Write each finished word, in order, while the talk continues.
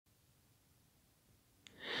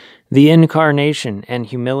The Incarnation and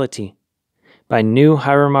Humility by new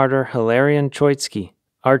hieromartyr Hilarion Troitsky,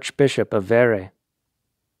 Archbishop of Vere.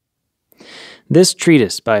 This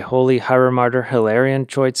treatise by holy hieromartyr Hilarion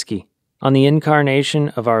Troitsky on the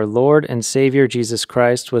Incarnation of our Lord and Savior Jesus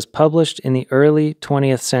Christ was published in the early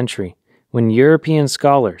 20th century, when European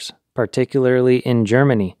scholars, particularly in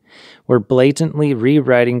Germany, were blatantly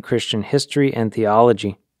rewriting Christian history and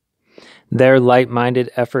theology. Their light-minded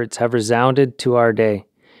efforts have resounded to our day,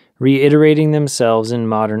 reiterating themselves in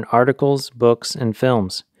modern articles, books, and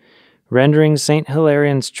films, rendering St.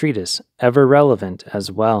 Hilarion's treatise ever relevant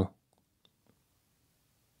as well.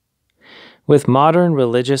 With modern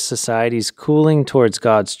religious societies cooling towards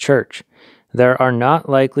God's Church, there are not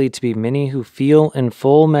likely to be many who feel in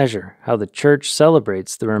full measure how the Church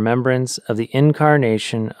celebrates the remembrance of the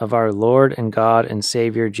Incarnation of our Lord and God and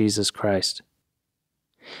Savior Jesus Christ.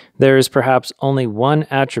 There is perhaps only one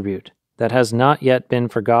attribute that has not yet been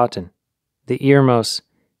forgotten. The earmos,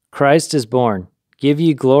 "Christ is born, give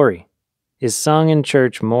ye glory," is sung in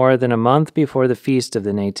church more than a month before the feast of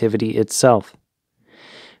the Nativity itself.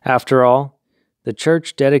 After all, the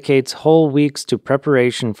Church dedicates whole weeks to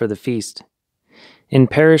preparation for the feast. In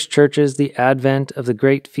parish churches, the advent of the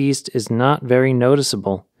great feast is not very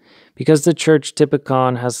noticeable, because the church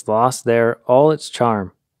typicon has lost there all its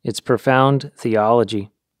charm, its profound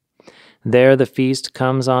theology. There the feast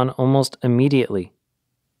comes on almost immediately.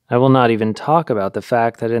 I will not even talk about the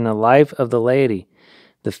fact that in the life of the laity,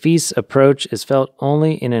 the feast's approach is felt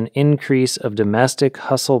only in an increase of domestic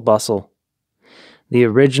hustle-bustle. The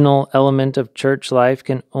original element of church life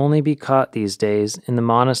can only be caught these days in the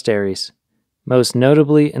monasteries, most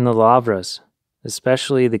notably in the lavras,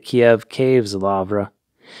 especially the Kiev Caves lavra,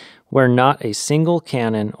 where not a single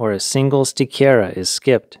canon or a single stichiera is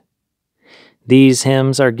skipped. These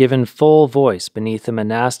hymns are given full voice beneath the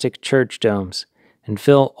monastic church domes and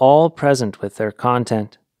fill all present with their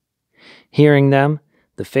content. Hearing them,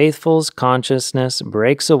 the faithful's consciousness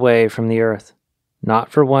breaks away from the earth,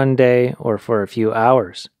 not for one day or for a few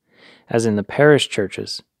hours, as in the parish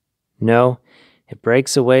churches. No, it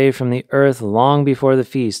breaks away from the earth long before the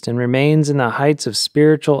feast and remains in the heights of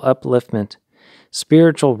spiritual upliftment,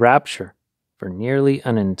 spiritual rapture, for nearly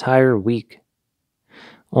an entire week.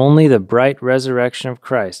 Only the bright resurrection of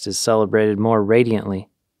Christ is celebrated more radiantly.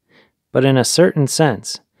 But in a certain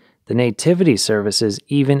sense, the nativity services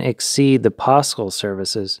even exceed the paschal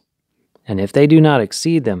services, and if they do not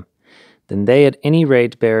exceed them, then they at any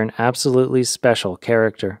rate bear an absolutely special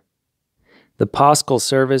character. The paschal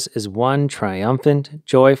service is one triumphant,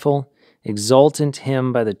 joyful, exultant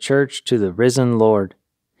hymn by the Church to the risen Lord.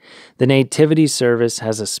 The nativity service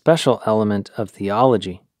has a special element of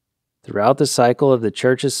theology. Throughout the cycle of the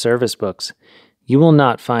Church's service books, you will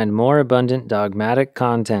not find more abundant dogmatic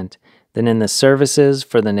content than in the services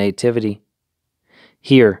for the Nativity.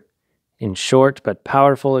 Here, in short but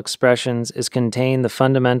powerful expressions, is contained the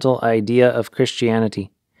fundamental idea of Christianity,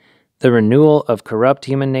 the renewal of corrupt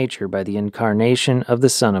human nature by the incarnation of the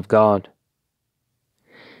Son of God.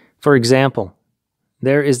 For example,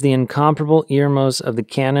 there is the incomparable earmos of the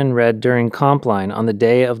canon read during Compline on the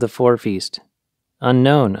day of the forefeast,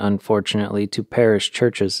 unknown, unfortunately, to parish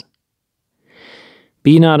churches.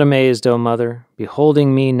 "Be not amazed, O Mother,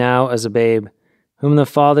 beholding me now as a babe, whom the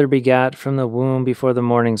Father begat from the womb before the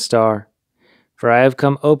morning star. For I have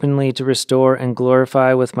come openly to restore and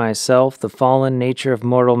glorify with myself the fallen nature of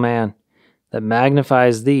mortal man, that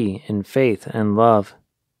magnifies thee in faith and love."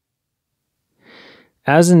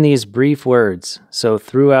 As in these brief words, so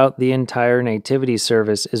throughout the entire Nativity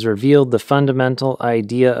service is revealed the fundamental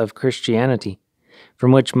idea of Christianity,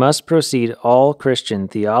 from which must proceed all Christian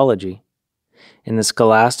theology. In the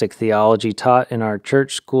scholastic theology taught in our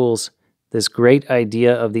church schools, this great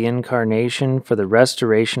idea of the Incarnation for the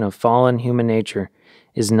restoration of fallen human nature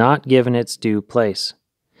is not given its due place.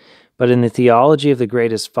 But in the theology of the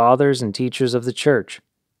greatest fathers and teachers of the Church,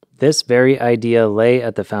 this very idea lay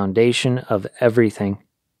at the foundation of everything.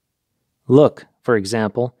 Look, for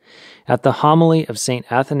example, at the homily of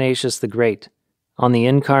St. Athanasius the Great on the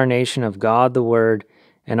Incarnation of God the Word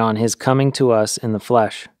and on His coming to us in the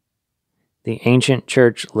flesh. The ancient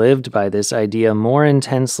Church lived by this idea more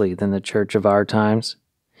intensely than the Church of our times.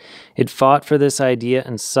 It fought for this idea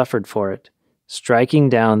and suffered for it, striking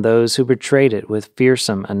down those who betrayed it with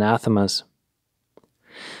fearsome anathemas.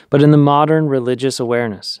 But in the modern religious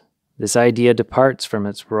awareness, this idea departs from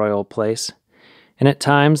its royal place, and at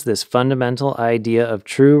times this fundamental idea of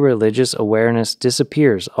true religious awareness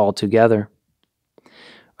disappears altogether.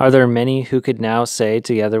 Are there many who could now say,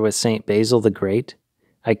 together with St. Basil the Great,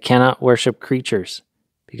 "I cannot worship creatures,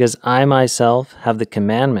 because I myself have the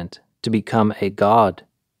commandment to become a god"?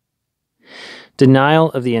 Denial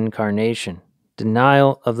of the Incarnation,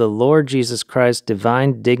 denial of the Lord Jesus Christ's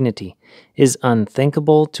divine dignity is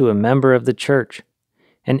unthinkable to a member of the Church,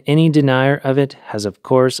 and any denier of it has of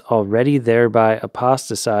course already thereby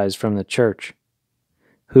apostatized from the Church.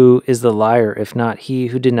 Who is the liar if not he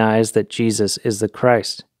who denies that Jesus is the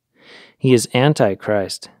Christ? He is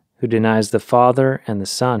antichrist, who denies the Father and the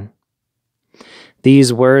Son.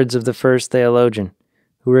 These words of the first theologian,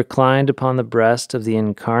 who reclined upon the breast of the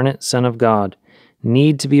incarnate Son of God,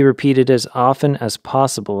 need to be repeated as often as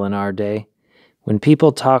possible in our day, when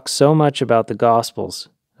people talk so much about the Gospels,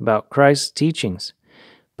 about Christ's teachings,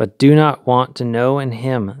 but do not want to know in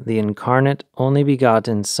Him the incarnate, only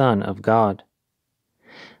begotten Son of God.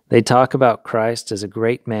 They talk about Christ as a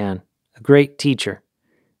great man, a great teacher,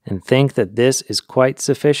 and think that this is quite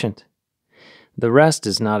sufficient. The rest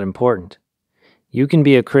is not important. You can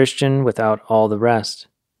be a Christian without all the rest.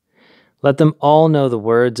 Let them all know the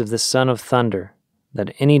words of the Son of Thunder,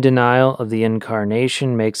 that any denial of the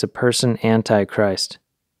Incarnation makes a person Antichrist,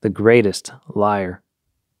 the greatest liar.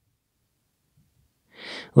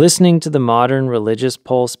 Listening to the modern religious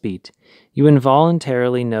pulse beat, you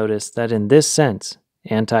involuntarily notice that in this sense,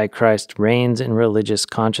 Antichrist reigns in religious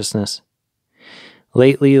consciousness.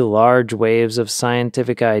 Lately, large waves of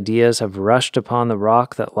scientific ideas have rushed upon the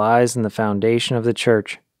rock that lies in the foundation of the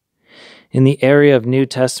Church. In the area of New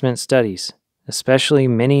Testament studies, especially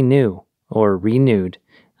many new, or renewed,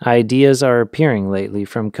 ideas are appearing lately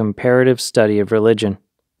from comparative study of religion.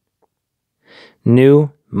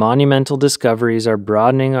 New, monumental discoveries are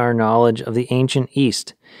broadening our knowledge of the ancient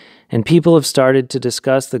East, and people have started to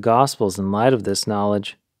discuss the Gospels in light of this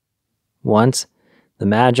knowledge. Once, the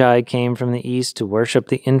magi came from the East to worship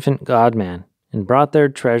the infant God-man and brought their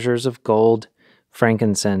treasures of gold,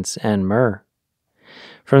 frankincense, and myrrh.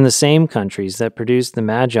 From the same countries that produced the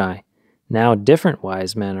magi, now different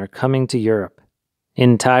wise men are coming to Europe.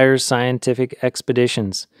 Entire scientific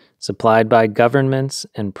expeditions, supplied by governments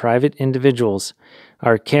and private individuals,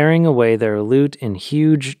 are carrying away their loot in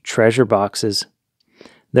huge treasure boxes.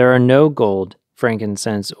 There are no gold,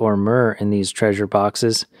 frankincense, or myrrh in these treasure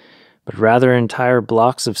boxes, but rather entire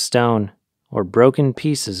blocks of stone, or broken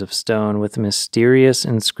pieces of stone with mysterious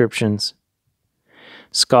inscriptions.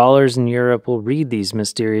 Scholars in Europe will read these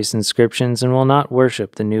mysterious inscriptions and will not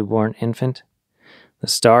worship the newborn infant. The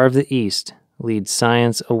Star of the East leads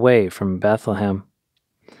science away from Bethlehem.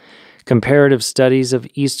 Comparative studies of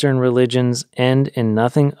Eastern religions end in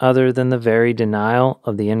nothing other than the very denial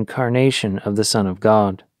of the incarnation of the Son of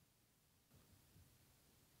God.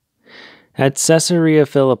 At Caesarea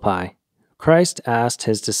Philippi, Christ asked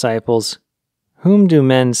his disciples, "Whom do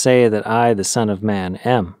men say that I, the Son of Man,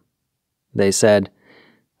 am?" They said,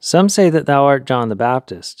 "Some say that thou art John the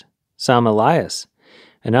Baptist, some Elias,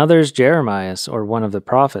 and others Jeremias or one of the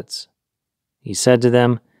prophets." He said to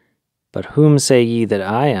them, "But whom say ye that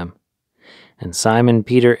I am?" And Simon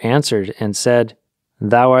Peter answered and said,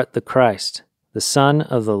 "Thou art the Christ, the Son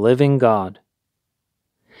of the living God."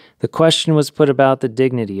 The question was put about the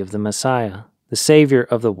dignity of the Messiah, the Savior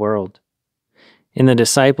of the world. In the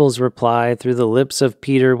disciples' reply through the lips of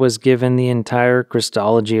Peter was given the entire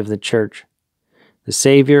Christology of the Church. The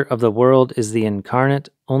Savior of the world is the incarnate,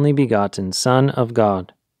 only begotten Son of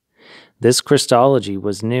God. This Christology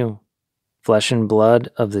was new. Flesh and blood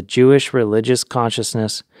of the Jewish religious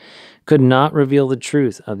consciousness could not reveal the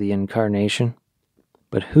truth of the Incarnation.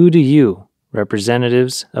 But who do you,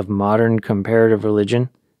 representatives of modern comparative religion,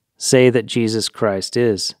 say that Jesus Christ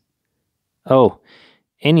is? Oh,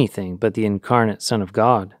 anything but the incarnate Son of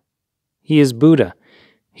God. He is Buddha.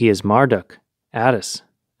 He is Marduk, Attis,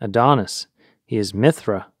 Adonis. He is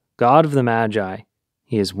Mithra, god of the Magi.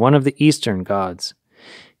 He is one of the Eastern gods.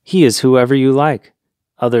 He is whoever you like,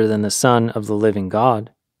 other than the Son of the living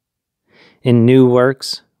God. In new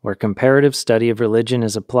works, where comparative study of religion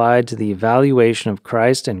is applied to the evaluation of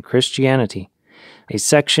Christ and Christianity, a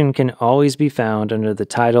section can always be found under the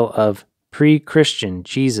title of Pre-Christian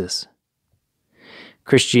Jesus.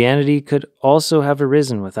 Christianity could also have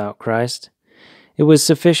arisen without Christ. It was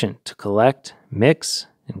sufficient to collect, mix,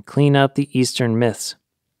 and clean up the Eastern myths,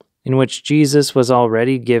 in which Jesus was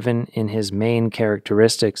already given in his main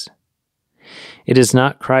characteristics. It is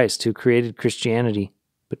not Christ who created Christianity,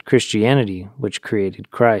 but Christianity which created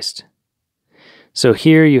Christ. So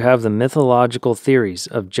here you have the mythological theories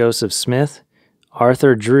of Joseph Smith,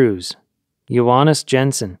 Arthur Drews, Johannes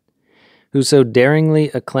Jensen, who so daringly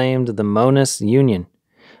acclaimed the monist union,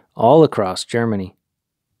 all across Germany.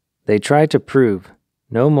 They try to prove,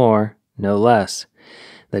 no more, no less,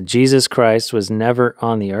 that Jesus Christ was never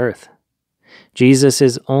on the earth. Jesus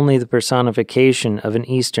is only the personification of an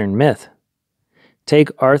Eastern myth. Take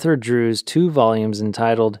Arthur Drew's 2 volumes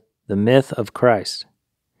entitled The Myth of Christ.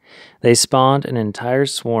 They spawned an entire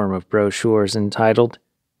swarm of brochures entitled,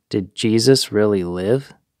 Did Jesus Really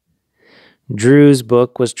Live? Drew's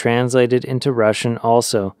book was translated into Russian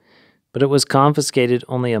also, but it was confiscated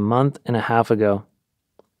only a month and a half ago.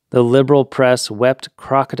 The liberal press wept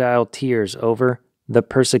crocodile tears over the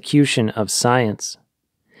persecution of science.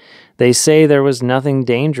 They say there was nothing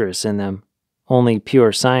dangerous in them, only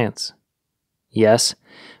pure science. Yes,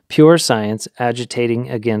 pure science agitating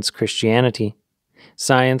against Christianity,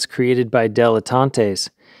 science created by dilettantes,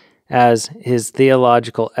 as His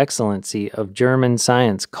Theological Excellency of German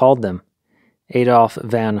Science called them, Adolf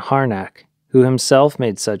von Harnack, who himself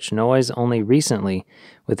made such noise only recently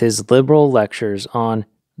with his liberal lectures on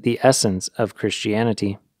the essence of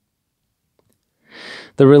Christianity.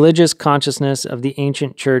 The religious consciousness of the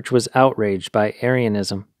ancient church was outraged by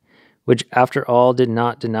Arianism, which after all did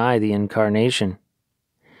not deny the Incarnation.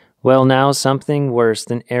 Well, now something worse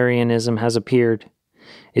than Arianism has appeared.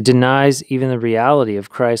 It denies even the reality of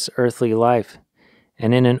Christ's earthly life,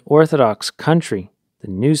 and in an Orthodox country, the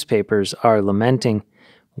newspapers are lamenting,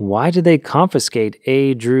 why did they confiscate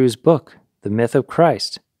A. Drew's book, The Myth of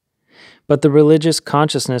Christ? But the religious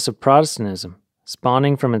consciousness of Protestantism,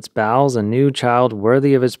 spawning from its bowels a new child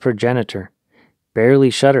worthy of its progenitor, barely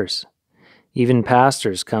shudders. Even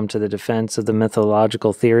pastors come to the defense of the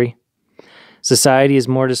mythological theory. Society is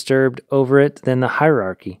more disturbed over it than the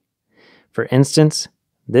hierarchy. For instance,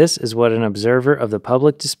 this is what an observer of the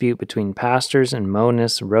public dispute between pastors and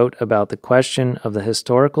monists wrote about the question of the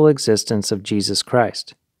historical existence of Jesus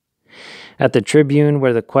Christ. At the Tribune,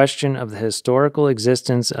 where the question of the historical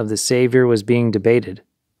existence of the Savior was being debated,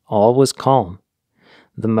 all was calm.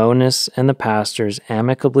 The monists and the pastors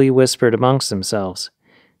amicably whispered amongst themselves,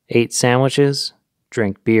 ate sandwiches,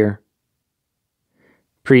 drank beer.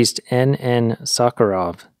 Priest N. N.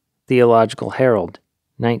 Sakharov, Theological Herald,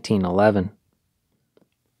 1911.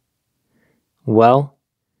 Well,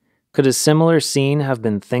 could a similar scene have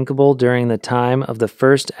been thinkable during the time of the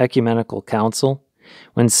First Ecumenical Council,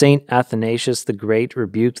 when St. Athanasius the Great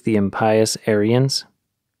rebuked the impious Arians?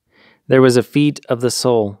 There was a feat of the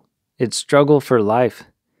soul, its struggle for life,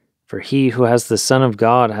 for he who has the Son of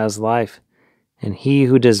God has life, and he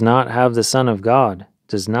who does not have the Son of God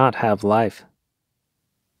does not have life.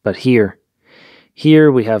 But here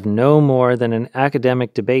we have no more than an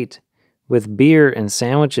academic debate, with beer and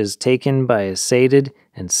sandwiches taken by a sated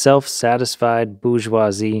and self-satisfied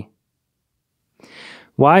bourgeoisie.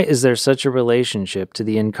 Why is there such a relationship to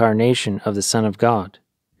the incarnation of the Son of God?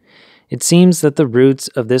 It seems that the roots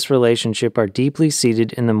of this relationship are deeply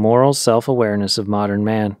seated in the moral self-awareness of modern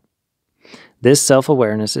man. This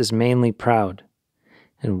self-awareness is mainly proud.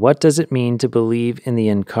 And what does it mean to believe in the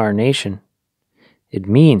Incarnation? It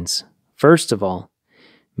means, first of all,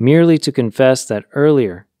 merely to confess that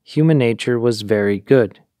earlier human nature was very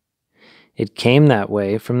good. It came that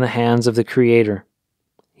way from the hands of the Creator.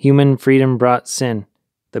 Human freedom brought sin,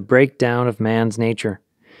 the breakdown of man's nature,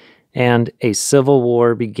 and a civil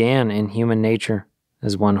war began in human nature,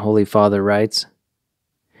 as one Holy Father writes.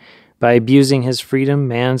 By abusing his freedom,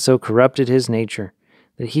 man so corrupted his nature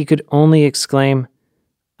that he could only exclaim,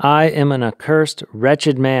 I am an accursed,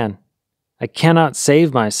 wretched man. I cannot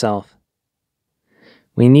save myself.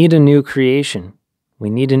 We need a new creation. We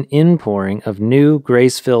need an inpouring of new,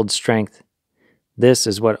 grace-filled strength. This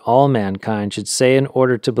is what all mankind should say in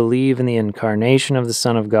order to believe in the incarnation of the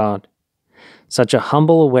Son of God. Such a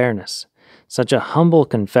humble awareness, such a humble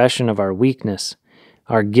confession of our weakness,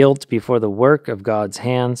 our guilt before the work of God's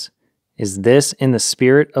hands, is this in the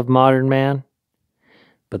spirit of modern man?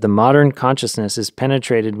 But the modern consciousness is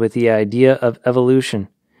penetrated with the idea of evolution,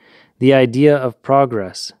 the idea of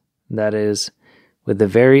progress, that is, with the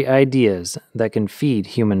very ideas that can feed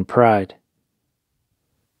human pride.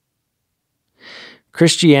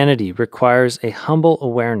 Christianity requires a humble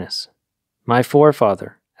awareness. My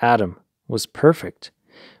forefather, Adam, was perfect,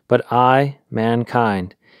 but I,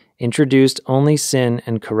 mankind, introduced only sin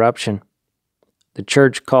and corruption. The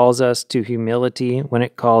Church calls us to humility when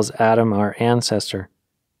it calls Adam our ancestor.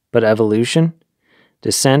 But evolution?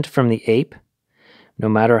 Descent from the ape? No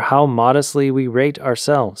matter how modestly we rate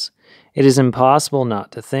ourselves, it is impossible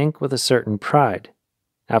not to think with a certain pride.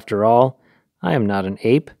 After all, I am not an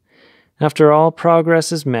ape. After all,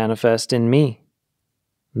 progress is manifest in me.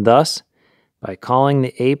 Thus, by calling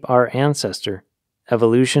the ape our ancestor,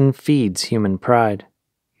 evolution feeds human pride.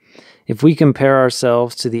 If we compare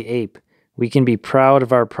ourselves to the ape, we can be proud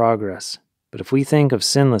of our progress. But if we think of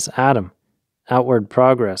sinless Adam, outward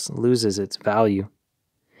progress loses its value.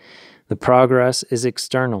 The progress is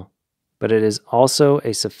external, but it is also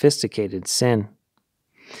a sophisticated sin.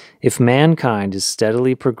 If mankind is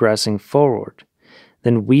steadily progressing forward,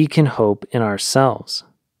 then we can hope in ourselves.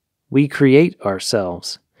 We create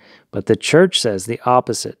ourselves, but the Church says the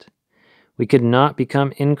opposite. We could not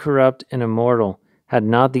become incorrupt and immortal had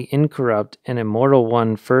not the incorrupt and immortal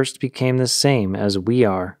one first became the same as we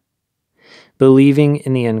are. Believing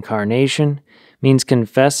in the Incarnation means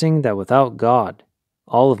confessing that without God,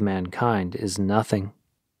 all of mankind is nothing.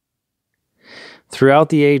 Throughout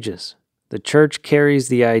the ages, the Church carries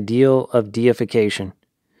the ideal of deification.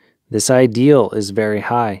 This ideal is very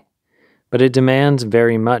high, but it demands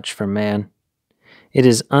very much from man. It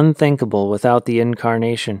is unthinkable without the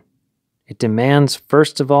Incarnation. It demands,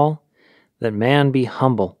 first of all, that man be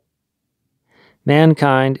humble.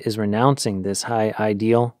 Mankind is renouncing this high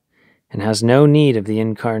ideal and has no need of the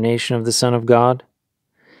incarnation of the Son of God.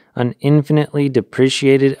 An infinitely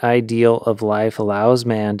depreciated ideal of life allows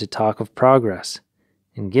man to talk of progress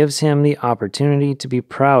and gives him the opportunity to be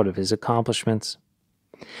proud of his accomplishments.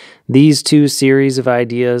 These two series of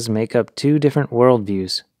ideas make up two different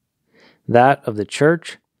worldviews, that of the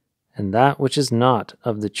Church and that which is not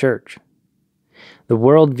of the Church. The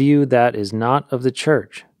worldview that is not of the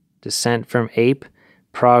Church, descent from ape,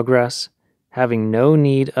 progress, having no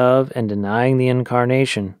need of and denying the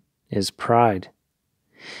Incarnation, is pride.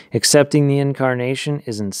 Accepting the Incarnation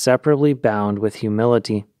is inseparably bound with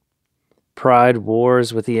humility. Pride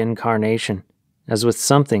wars with the Incarnation, as with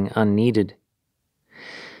something unneeded.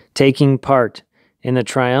 Taking part in the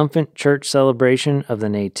triumphant church celebration of the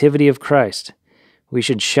Nativity of Christ, we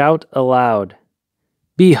should shout aloud,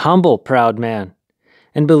 "Be humble, proud man,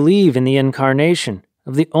 and believe in the Incarnation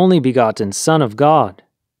of the only begotten Son of God."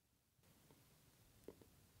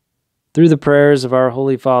 Through the prayers of our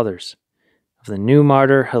Holy Fathers, of the new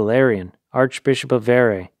martyr Hilarion, Archbishop of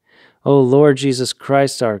Vere, O Lord Jesus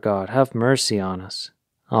Christ our God, have mercy on us.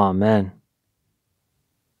 Amen.